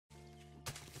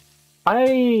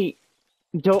I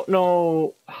don't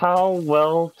know how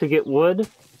well to get wood.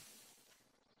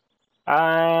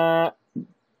 Uh,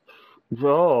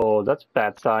 oh, that's a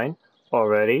bad sign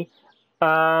already.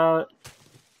 Uh,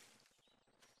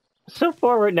 so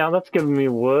far right now, that's giving me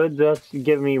wood. That's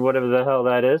giving me whatever the hell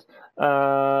that is.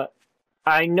 Uh,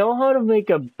 I know how to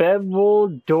make a bevel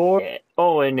door.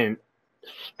 Oh, and then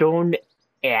stone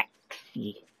axe.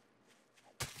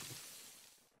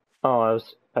 Oh,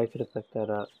 I could have picked that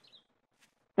up.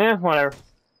 Whatever.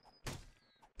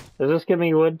 Does this give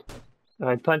me wood? If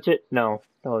I punch it? No.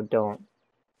 No, don't.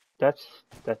 That's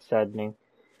saddening.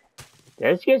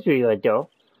 This gives me wood, though.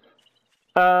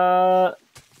 I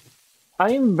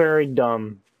am very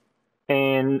dumb.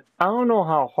 And I don't know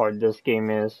how hard this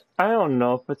game is. I don't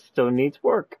know if it still needs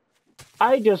work.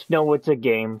 I just know it's a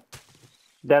game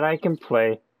that I can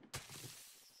play.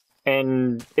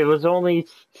 And it was only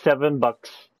 $7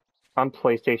 on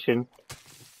PlayStation.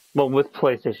 Well, with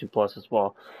PlayStation Plus as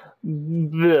well.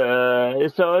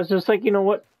 So it's just like, you know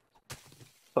what?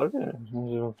 Okay,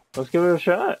 let's give it a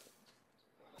shot.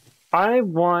 I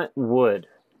want wood.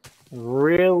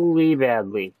 Really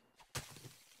badly.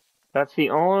 That's the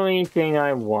only thing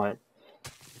I want.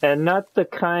 And not the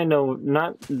kind of,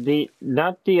 not the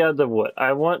other wood.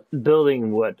 I want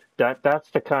building wood. That's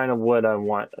the kind of wood I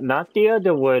want. Not the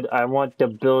other wood, I want the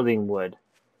building wood.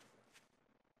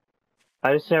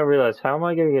 I just didn't realize, how am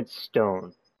I gonna get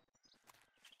stone?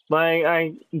 Like,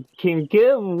 I can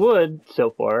get wood so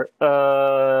far,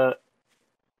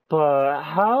 but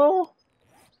how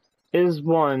is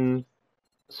one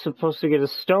supposed to get a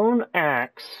stone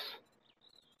axe?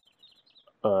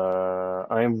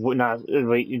 I'm not,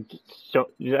 wait,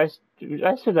 I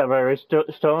said that right?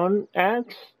 Stone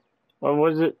axe? Or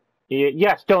was it?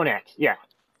 Yeah, stone axe, yeah.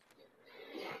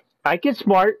 I get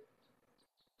smart,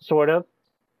 sort of.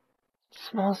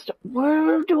 Small stuff.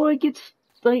 Where do I get,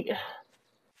 like,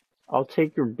 I'll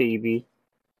take your baby.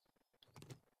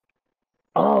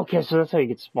 Oh, okay, so that's how you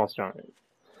get small stone.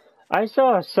 I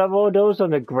saw several of those on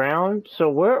the ground, so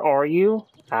where are you?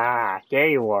 Ah, there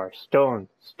you are. Stone,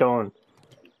 stone.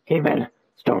 Hey, man,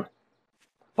 stone.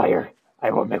 Fire.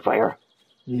 I want my fire.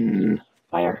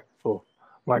 Fire. Oh,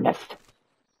 more nest.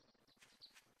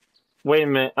 Wait a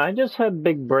minute, I just had a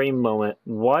big brain moment.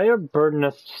 Why are bird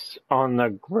nests on the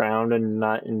ground and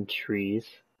not in trees?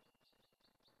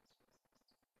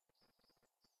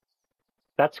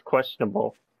 That's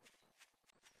questionable.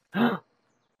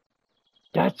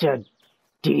 That's a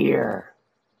deer.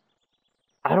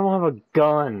 I don't have a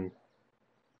gun.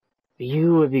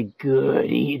 You would be good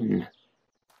eating.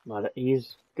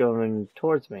 He's going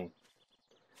towards me.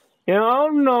 You know, I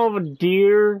don't know if a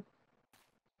deer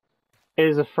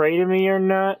is afraid of me or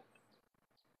not.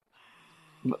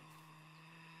 But,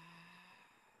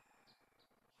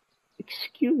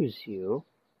 excuse you.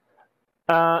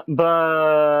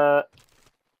 But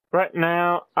right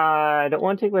now, I don't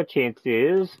want to take my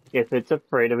chances if it's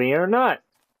afraid of me or not.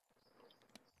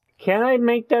 Can I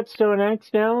make that stone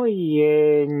axe now?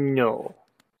 Yeah, no.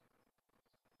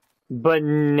 But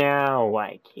now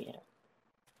I can.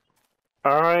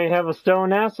 Alright, have a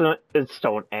stone ass. It's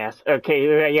stone ass.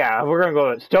 Okay, yeah, we're gonna go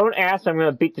with stone ass. I'm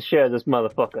gonna beat the shit out of this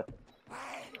motherfucker.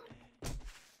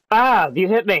 Ah, you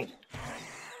hit me.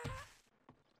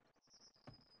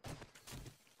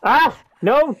 Ah,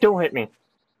 no, don't hit me.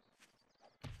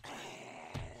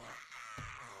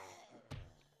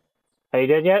 Are you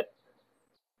dead yet?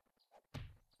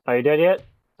 Are you dead yet?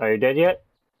 Are you dead yet?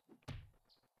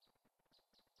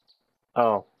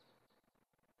 Oh.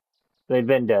 They've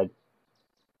been dead.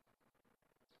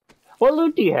 What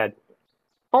loot do you have?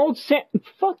 Old sand.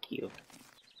 Fuck you.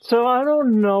 So I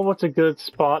don't know what's a good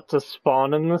spot to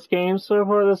spawn in this game so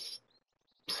far. This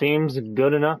seems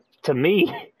good enough to me.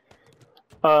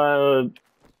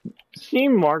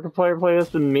 Seeing Markiplier play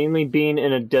this and mainly being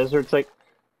in a desert, it's like,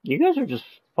 you guys are just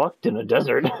fucked in a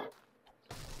desert.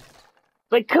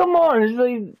 Like, come on!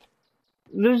 Like,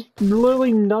 there's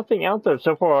literally nothing out there.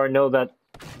 So far, I know that,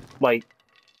 like,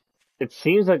 it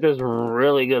seems like there's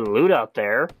really good loot out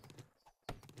there.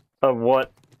 Of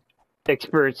what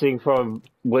experiencing from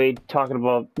Wade talking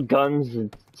about guns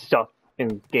and stuff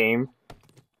in game.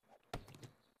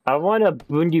 I want a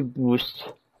Bundy boost.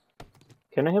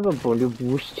 Can I have a Bundy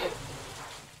boost?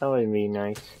 That would be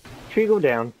nice. Tree go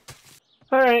down.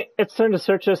 Alright, it's time to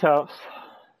search this house.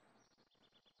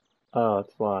 Oh,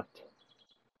 it's locked.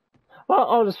 Well,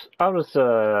 I'll just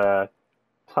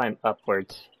climb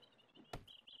upwards.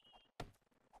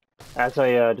 As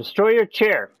I destroy your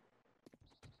chair.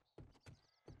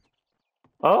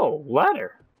 Oh,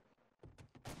 ladder.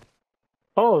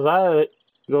 Oh, that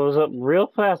goes up real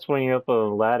fast when you're up a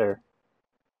ladder.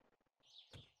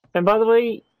 And by the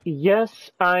way,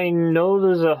 yes, I know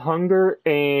there's a hunger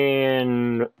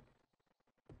and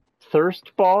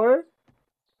thirst bar,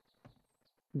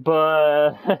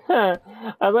 but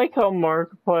I like how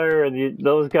Markiplier and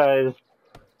those guys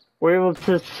were able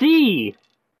to see.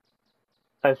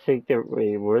 I think they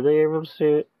were they able to see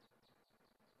it?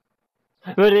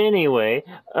 But anyway,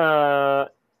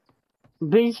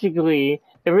 basically,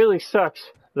 it really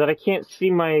sucks that I can't see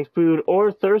my food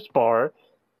or thirst bar,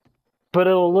 but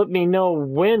it'll let me know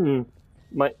when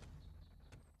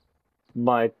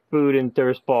my food and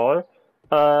thirst bar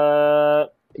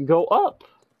go up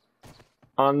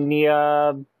on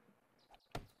the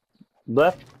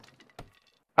left.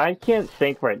 I can't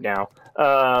think right now.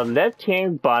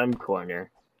 Left-hand bottom corner.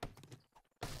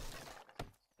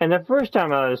 And the first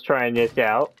time I was trying this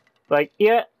out, like,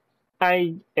 yeah,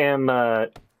 I am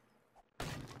okay,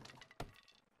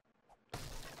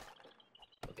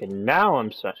 now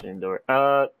I'm such an indoor.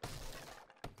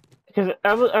 Because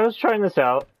I was trying this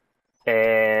out,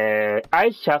 and I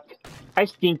suck. I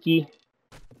stinky.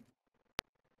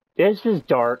 This is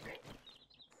dark.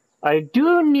 I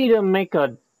do need to make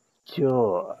a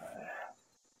door.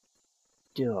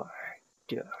 Door.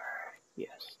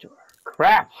 Yes, door.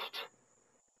 Craft!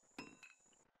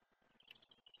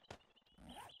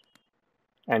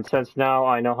 And since now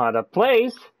I know how to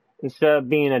place, instead of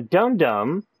being a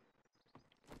dum-dum...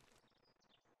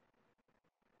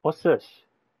 What's this?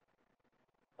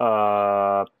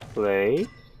 Place?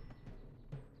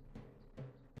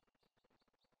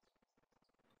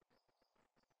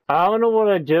 I don't know what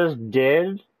I just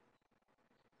did.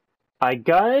 I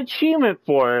got an achievement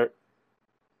for it.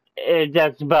 And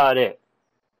that's about it.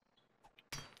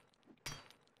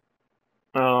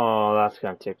 Oh, that's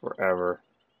gonna take forever.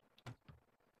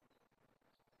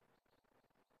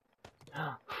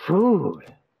 Food.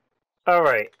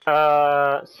 Alright,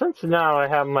 since now I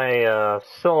have my,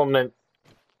 filament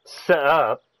set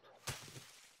up,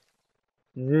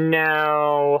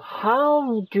 now,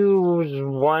 how does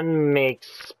one make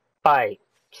spikes?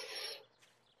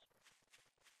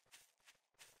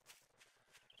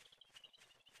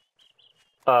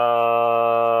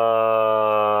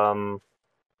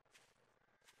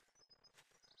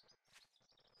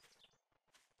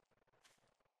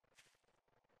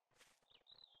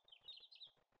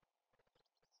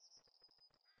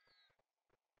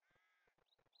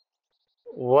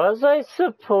 Was I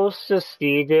supposed to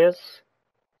see this?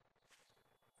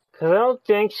 Because I don't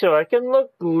think so. I can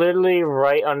look literally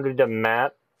right under the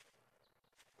map.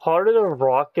 Part of the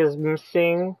rock is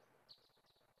missing.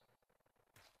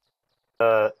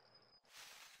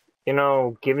 You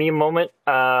know, give me a moment.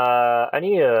 I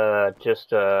need to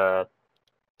just,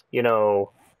 you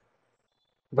know,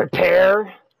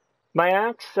 repair my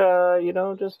axe. You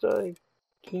know, just,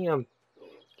 give me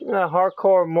a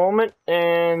hardcore moment,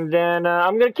 and then,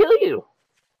 I'm gonna kill you!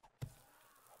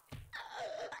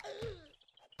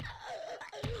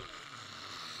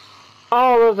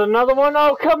 Oh, there's another one?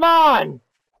 Oh, come on!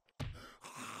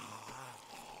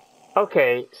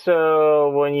 Okay, so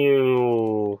when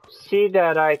you see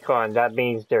that icon, that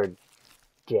means they're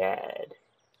dead.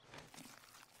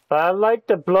 But I'd like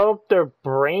to blow up their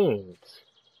brains.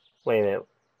 Wait a minute.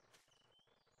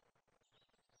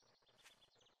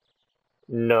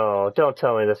 No, don't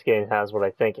tell me this game has what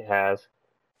I think it has.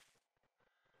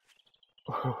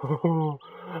 Oh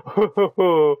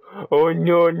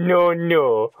no, no,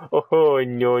 no. Oh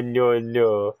no, no,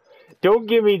 no. Don't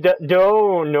give me that.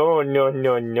 No, no, no,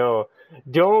 no, no.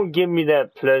 Don't give me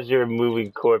that pleasure of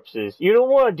moving corpses. You don't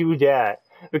want to do that.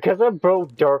 Because I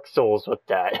broke Dark Souls with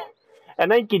that.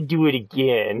 And I can do it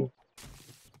again.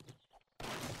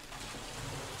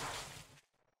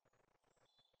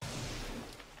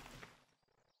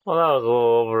 Well, that was a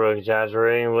little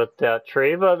over-exaggerating with that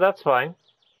tree, but that's fine.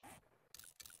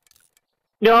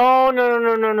 No, no,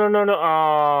 no, no, no, no, no, no.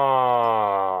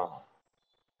 Aww.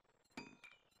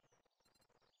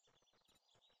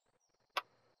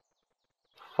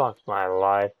 Fuck my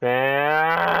life,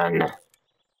 man.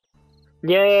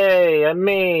 Yay, I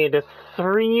made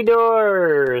 3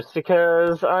 doors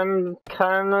because I'm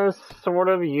kinda sort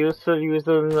of used to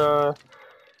using the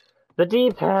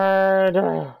D-pad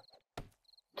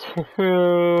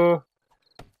to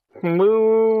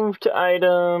move to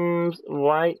items.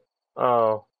 Why?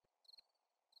 Oh.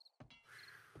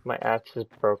 My axe is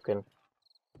broken.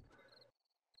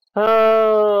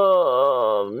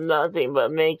 Oh, nothing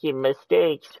but making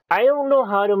mistakes. I don't know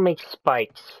how to make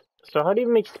spikes. So how do you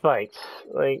make spikes?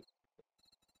 Like,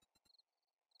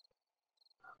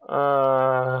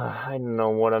 I don't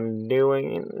know what I'm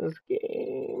doing in this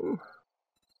game.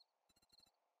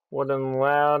 Wooden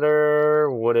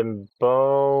ladder, wooden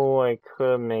bow. I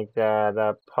could make that.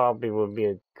 That probably would be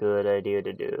a good idea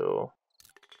to do.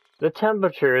 The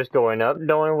temperature is going up,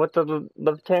 knowing what the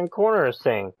left-hand corner is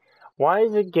saying. Why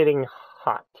is it getting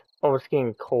hot? Oh, it's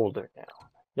getting colder now.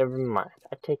 Never mind.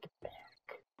 I take it back.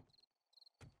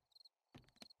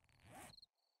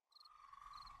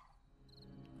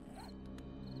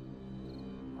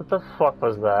 What the fuck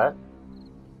was that?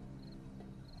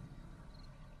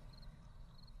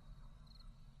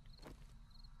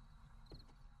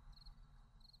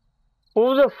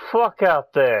 Who the fuck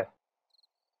out there?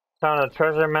 Found a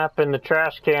treasure map in the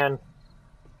trash can.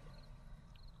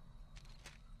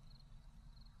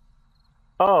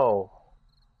 Oh.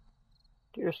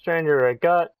 Dear stranger, I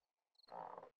got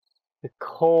the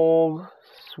cold,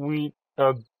 sweet,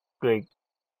 like,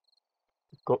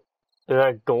 is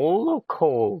that gold or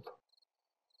cold?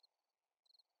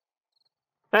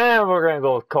 We're gonna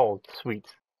go with cold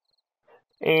sweets.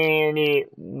 And it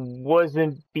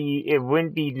wouldn't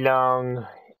be long.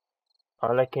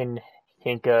 All I can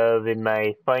think of in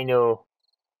my final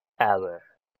hour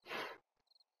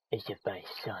is if my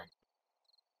son,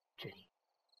 Jenny,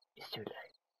 is still alive.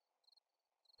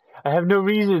 I have no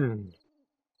reason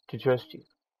to trust you,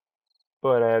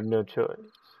 but I have no choice.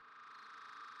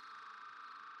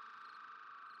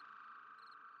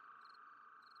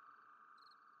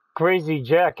 Crazy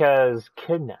Jack has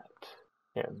kidnapped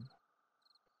him.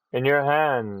 In your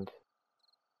hand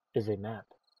is a map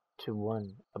to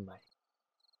one of my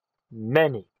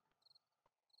many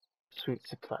sweet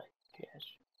supply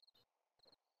cache.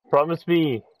 Promise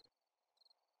me,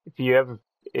 if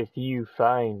you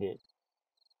find it,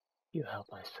 you help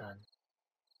my son.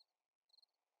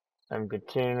 I'm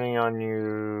continuing on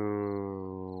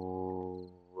you.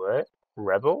 What?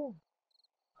 Rebel?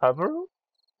 Hubble?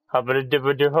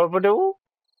 Hubble?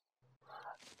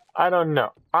 I don't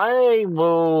know. I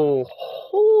will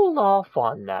hold off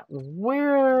on that.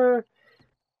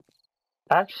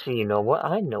 Actually, you know what?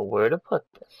 I know where to put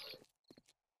this.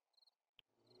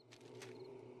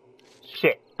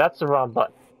 Shit, that's the wrong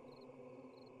button.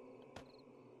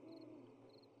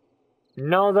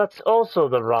 No, that's also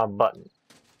the wrong button.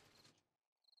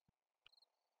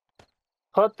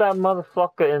 Put that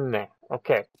motherfucker in there.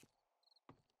 Okay.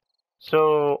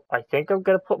 So, I think I'm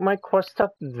gonna put my quest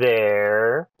up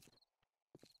there.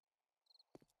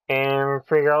 And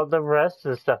figure out the rest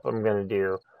of the stuff I'm gonna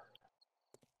do.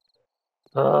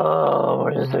 Oh,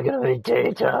 when is it gonna be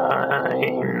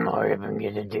daytime? Or even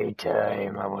get a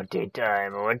daytime. I want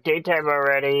daytime. I want daytime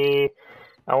already.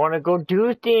 I wanna go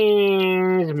do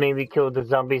things. Maybe kill the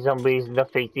zombies and the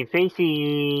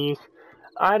faces.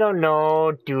 I don't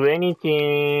know. Do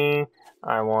anything.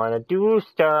 I wanna do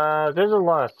stuff. There's a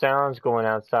lot of sounds going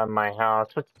outside my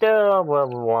house. But still, I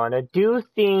wanna do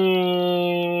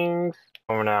things.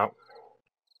 Going out.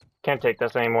 Can't take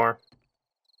this anymore.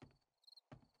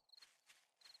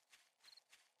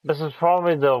 This is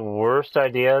probably the worst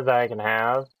idea that I can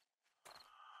have.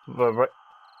 But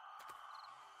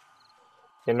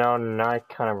you know, now I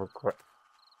kind of regret.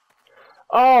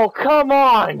 Oh, come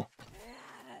on!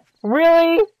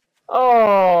 Really?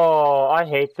 Oh, I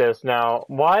hate this now.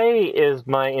 Why is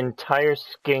my entire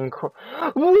skin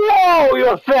Whoa,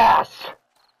 you're fast!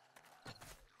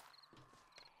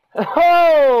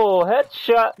 Oh,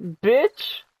 headshot,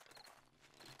 bitch!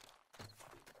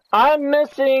 I'm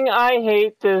missing. I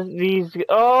hate these.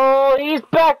 Oh, he's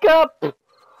back up!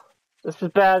 This is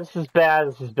bad, this is bad,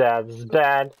 this is bad, this is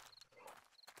bad.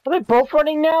 Are they both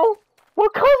running now?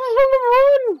 What causes them to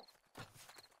run?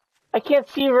 I can't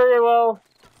see very well.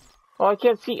 Oh, I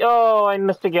can't see. Oh, I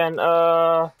missed again.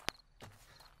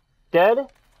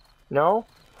 Dead? No?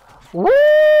 Woo!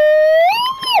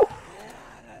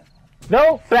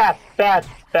 No! Bad!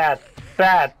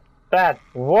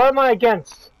 What am I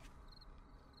against?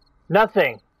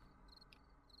 Nothing.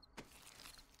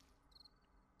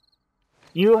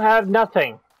 You have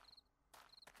nothing.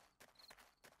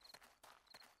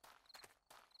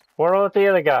 Where about the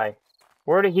other guy?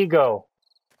 Where did he go?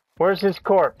 Where's his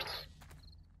corpse?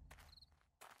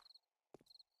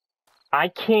 I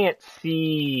can't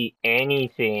see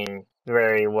anything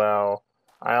very well,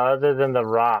 other than the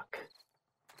rock.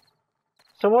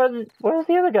 So where's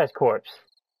the other guy's corpse?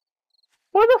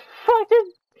 Where the fuck did...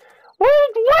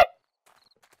 What?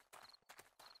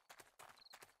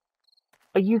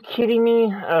 Are you kidding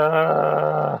me?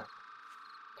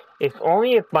 If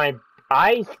only if my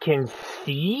eyes can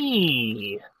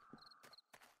see.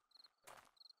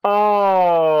 Oh,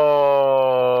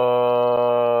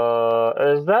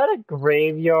 is that a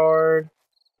graveyard?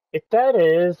 If that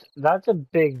is, that's a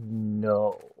big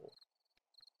no.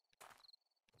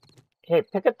 hey,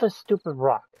 pick up this stupid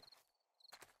rock.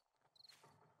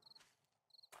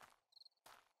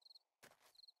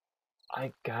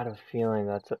 I got a feeling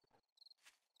that's it.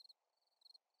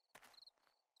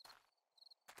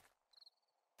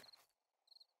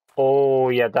 Oh,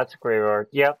 yeah, that's a graveyard.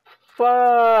 Yep.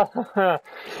 No,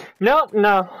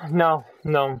 no, no,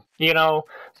 no. You know,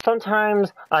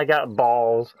 sometimes I got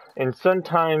balls, and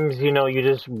sometimes, you know, you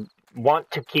just want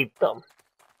to keep them.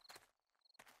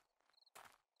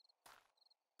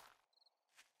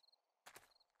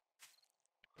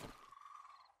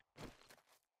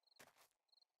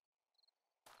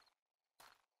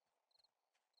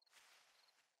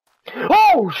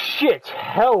 Oh, shit!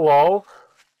 Hello!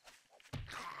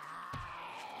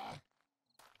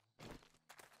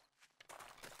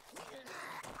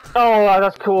 Oh, wow,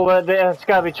 that's cool. That's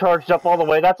gotta be charged up all the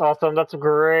way. That's awesome. That's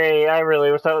great. I really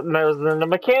wish that was in the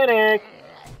mechanic.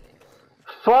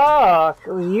 Fuck!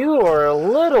 You are a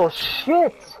little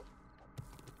shit!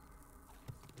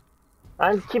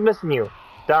 I keep missing you.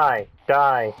 Die.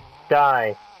 Die.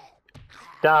 Die.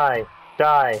 Die.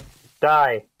 Die.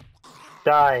 Die.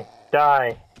 Die.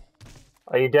 Die.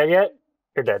 Are you dead yet?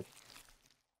 You're dead.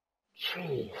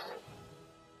 Jeez.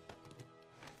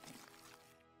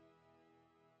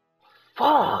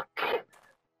 Fuck!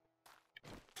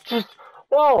 Just,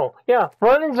 whoa, yeah,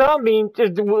 running zombie,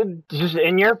 just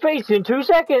in your face in 2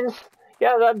 seconds.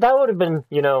 Yeah, that would have been,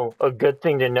 you know, a good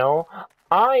thing to know.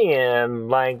 I am,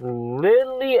 like,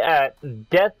 literally at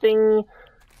deathing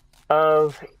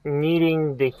of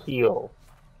needing to heal.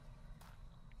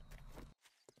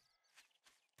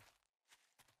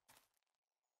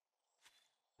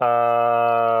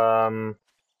 Oh.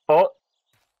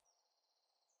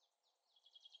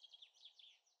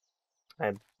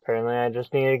 Apparently I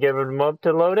just need to give them up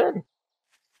to load in.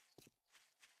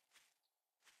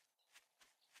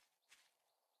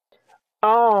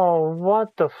 Oh,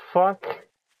 what the fuck?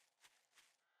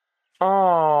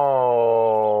 Oh,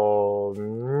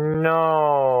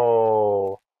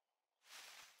 no.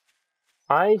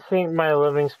 I think my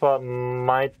living spot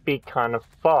might be kind of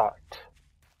fucked.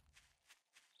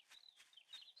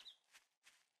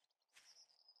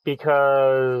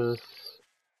 Because...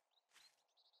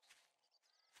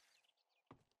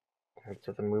 There's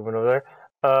something moving over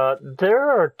there.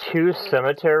 There are 2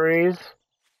 cemeteries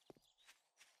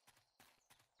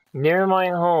near my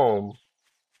home.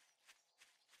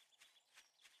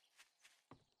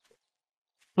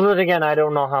 But again, I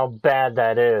don't know how bad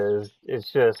that is.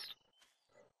 It's just...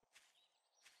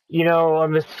 You know,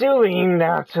 I'm assuming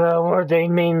that's where they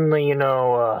mainly, you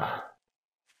know,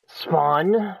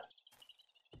 spawn.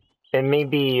 And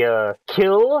maybe,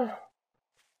 kill.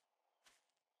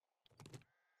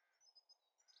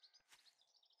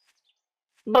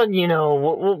 But, you know,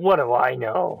 what do I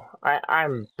know?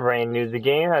 I'm brand new to the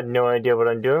game, I had no idea what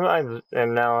I'm doing,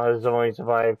 and now has only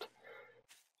survived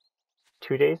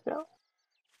 2 days now?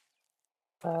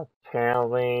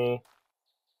 Apparently...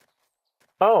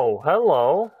 Oh,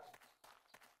 hello!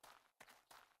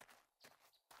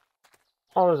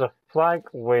 Oh, there's a flag.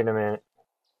 Wait a minute.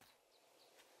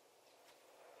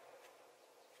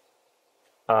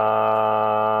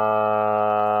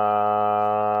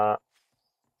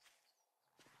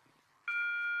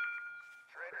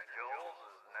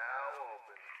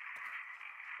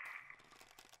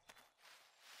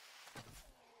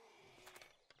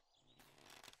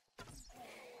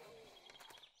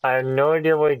 I have no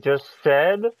idea what he just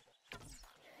said.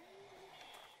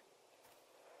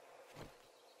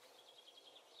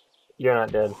 You're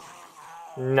not dead.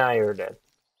 Now you're dead.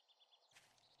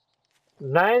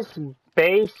 Nice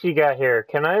base you got here.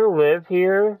 Can I live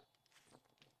here?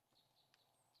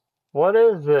 What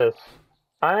is this?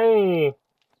 I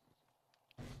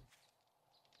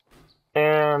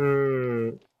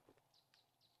am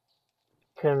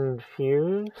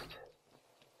confused.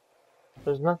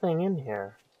 There's nothing in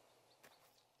here.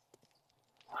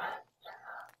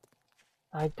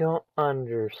 I don't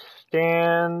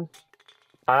understand.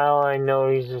 All I know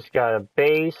is he's just got a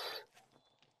base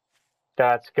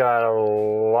that's got a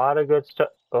lot of good stuff.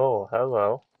 Oh,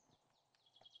 hello.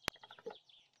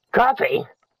 Coffee!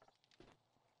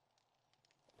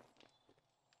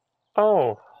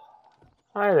 Oh,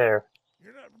 hi there.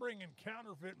 You're not bringing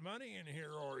counterfeit money in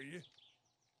here, are you?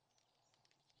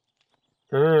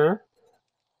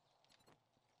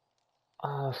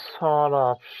 A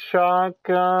sawed-off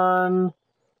shotgun.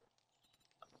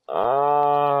 Oh,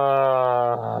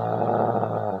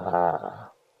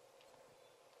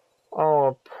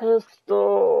 a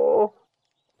pistol.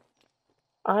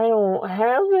 I don't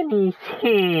have anything.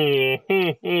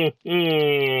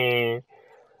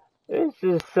 This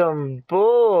is some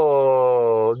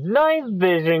bull. Night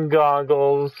vision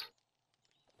goggles.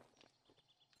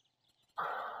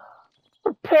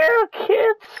 Repair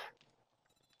kits.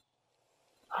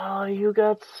 Oh, you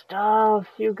got stuff.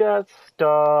 You got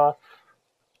stuff.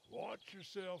 Watch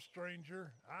yourself,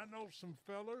 stranger. I know some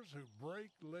fellers who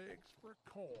break legs for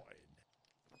coin.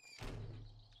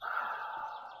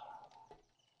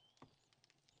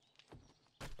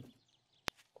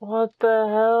 What the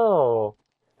hell?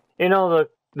 You know,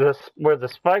 where the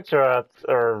spikes are at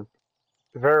are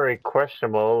very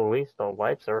questionable. At least the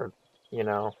lights are, you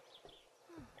know.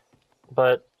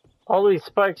 But all these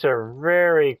spikes are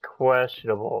very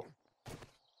questionable.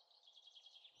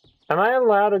 Am I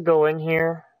allowed to go in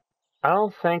here? I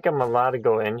don't think I'm allowed to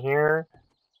go in here.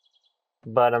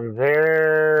 But I'm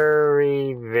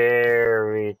very,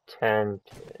 very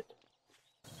tempted.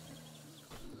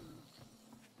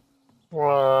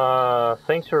 Well,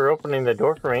 thanks for opening the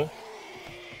door for me.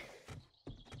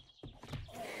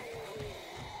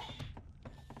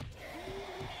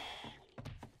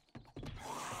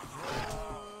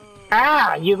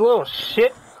 Ah, you little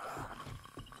shit!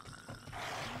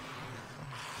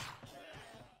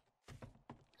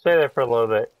 Stay there for a little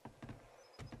bit.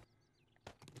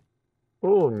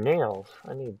 Ooh, nails.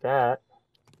 I need that.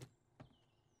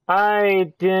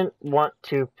 I didn't want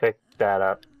to pick that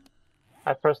up.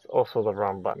 I pressed also the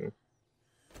wrong button.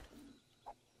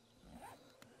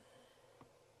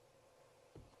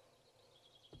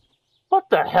 What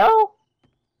the hell?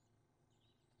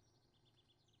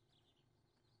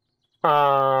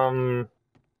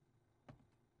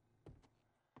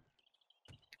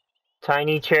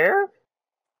 Tiny chair?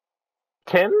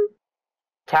 Tim?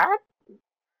 Tat?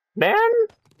 Man?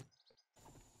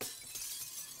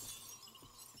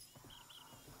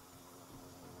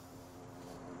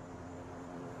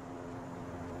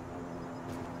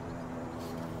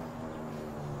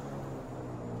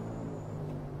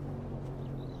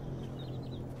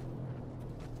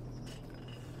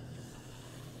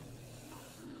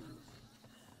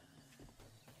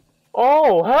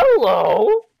 Oh, hello!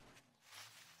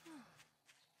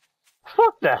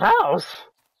 Fuck the house!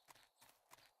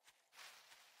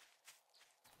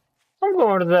 I'm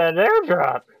going to that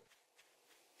airdrop.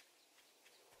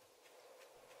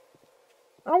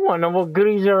 I want to know what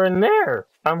goodies are in there.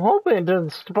 I'm hoping it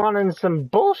doesn't spawn in some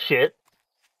bullshit.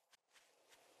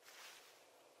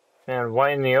 And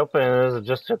why in the open is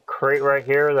just a crate right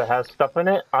here that has stuff in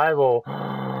it? I will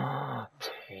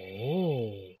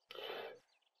take.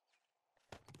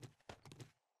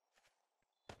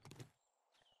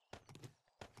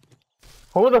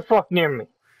 Who the fuck near me?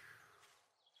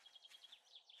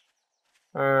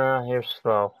 You're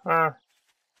slow.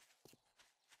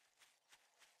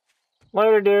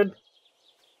 Later, dude.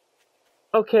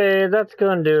 Okay, that's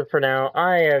gonna do it for now.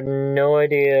 I have no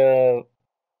idea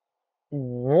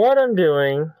what I'm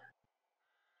doing.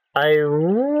 I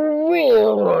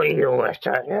really wish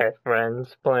I had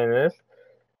friends playing this.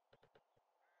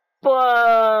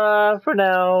 But for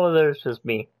now, there's just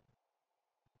me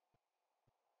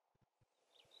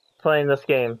playing this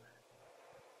game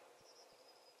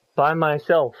by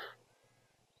myself.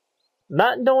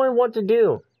 Not knowing what to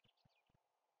do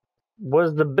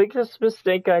was the biggest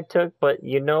mistake I took, but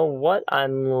you know what?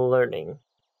 I'm learning.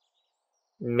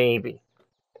 Maybe.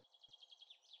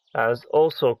 That was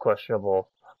also questionable.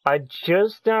 I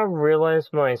just now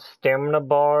realized my stamina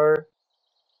bar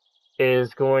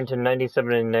is going to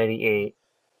 97 and 98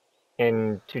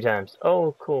 in 2 times.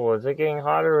 Oh, cool. Is it getting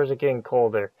hotter or is it getting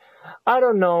colder? I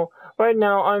don't know. Right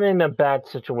now, I'm in a bad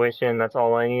situation. That's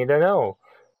all I need to know.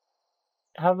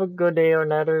 Have a good day or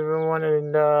night, everyone,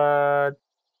 and,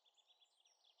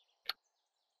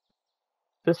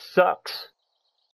 this sucks.